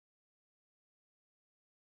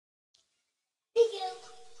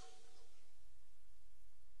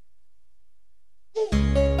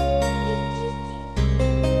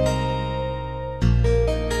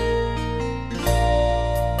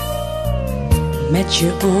Met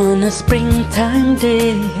you on a springtime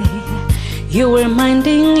day. You were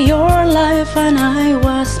minding your life and I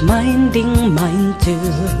was minding mine too.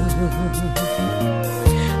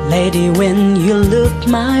 Lady, when you looked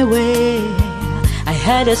my way, I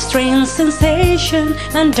had a strange sensation,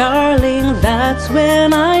 and darling, that's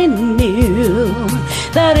when I knew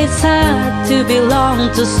that it's sad to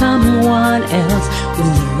belong to someone else when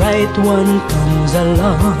the right one comes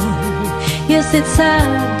along. Yes, it's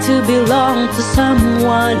sad to belong to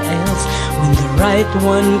someone else when the right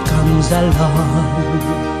one comes along.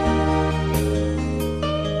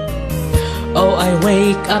 Oh, I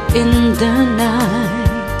wake up in the night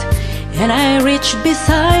and I reach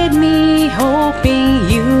beside me, hoping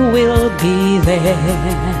you will be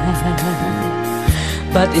there.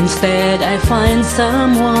 But instead I find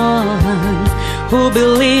someone who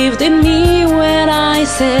believed in me when I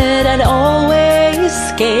said I'd always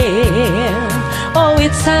care. Oh,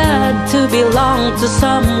 it's sad to belong to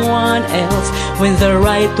someone else when the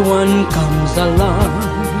right one comes along.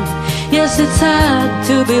 Yes, it's sad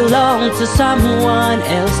to belong to someone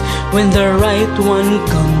else when the right one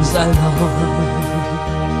comes along.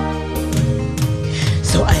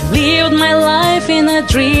 So I lived my life in a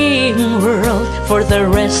dream world for the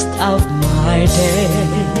rest of my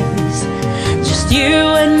days. Just you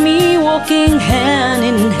and me walking hand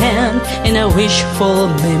in hand in a wishful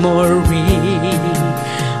memory.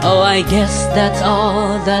 Oh, I guess that's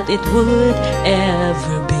all that it would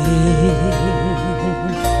ever be.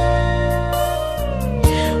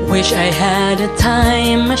 Wish I had a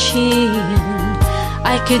time machine.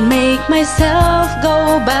 I could make myself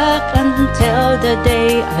go back until the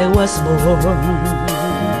day I was born,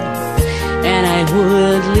 and I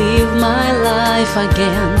would live my life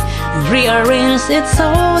again and rearrange it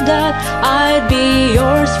so that I'd be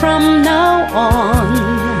yours from now on.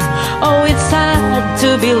 Oh, it's sad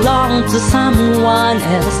to belong to someone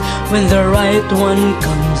else when the right one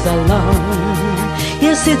comes along.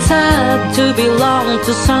 Yes, it's sad to belong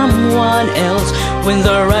to someone else when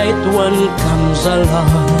the right one comes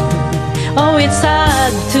along. Oh, it's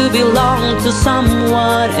sad to belong to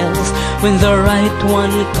someone else when the right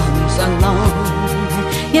one comes along.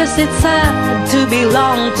 Yes, it's sad to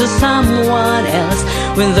belong to someone else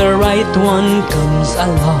when the right one comes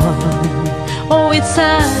along. Oh, it's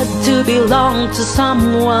sad to belong to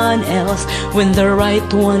someone else when the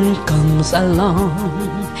right one comes along.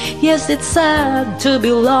 Yes, it's sad to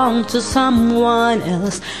belong to someone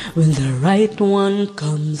else when the right one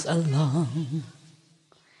comes along.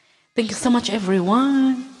 Thank you so much,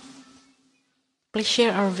 everyone. Please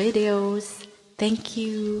share our videos. Thank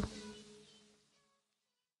you.